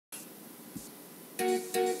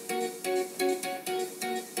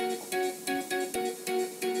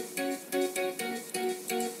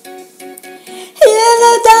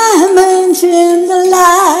diamonds in the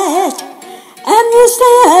light, and we're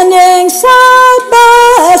standing side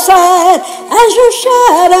by side as your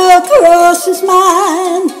shadow crosses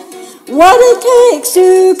mine. What it takes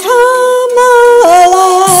to come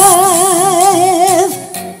alive.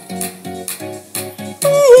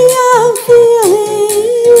 Way I'm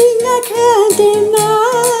feeling I can't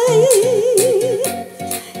deny.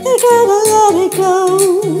 You gotta let it go.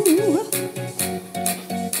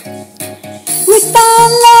 We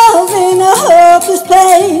found love in a hopeless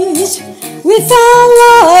place. We found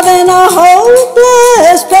love in a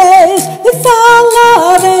hopeless place. We found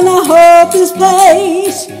love in a hopeless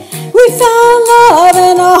place. We found love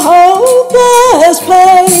in a hopeless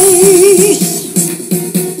place.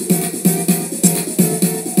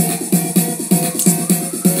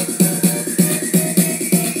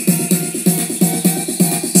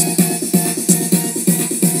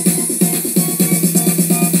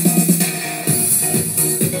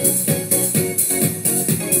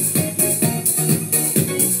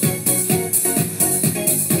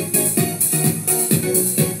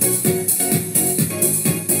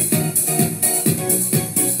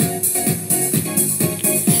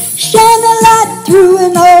 Shine a light through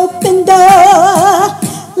an open door.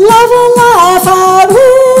 Love and life I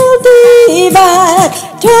will divide.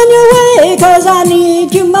 Turn your way 'cause I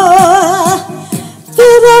need you more.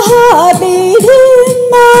 Feel the heartbeat in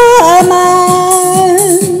my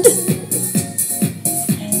mind.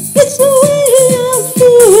 It's the way I'm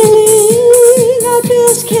feeling, I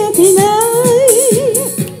just can't deny.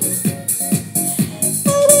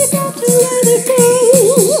 But I got to let it go.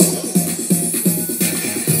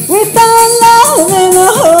 We found love in a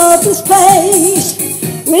hopeless place.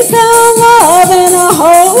 We found love in a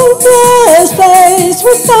hopeless place.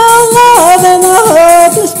 We found love in a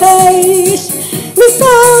hopeless place. We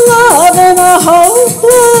found love in a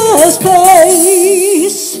hopeless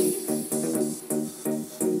place.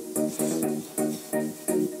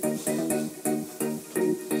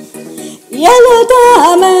 Yellow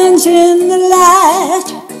diamonds in the light,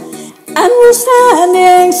 and we're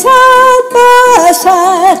standing side by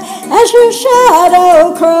side as your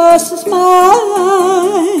shadow crosses mine.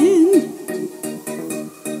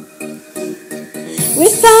 We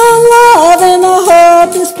found love in a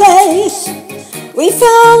hopeless place. We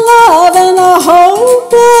found love in a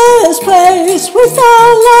hopeless place. We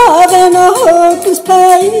found love in a hopeless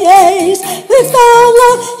place. We found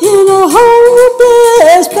love in a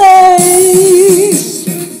hopeless place.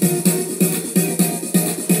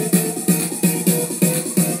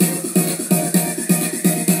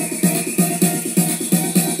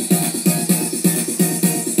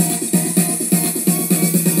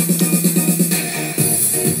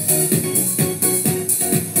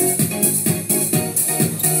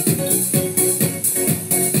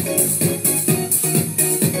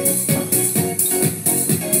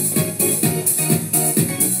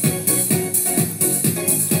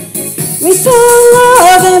 We found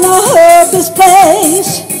love in a hopeless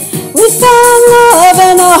place. We found love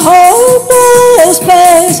in a hopeless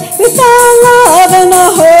place. We found love in a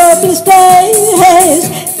hopeless place.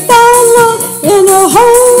 Found love in a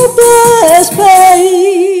hopeless place.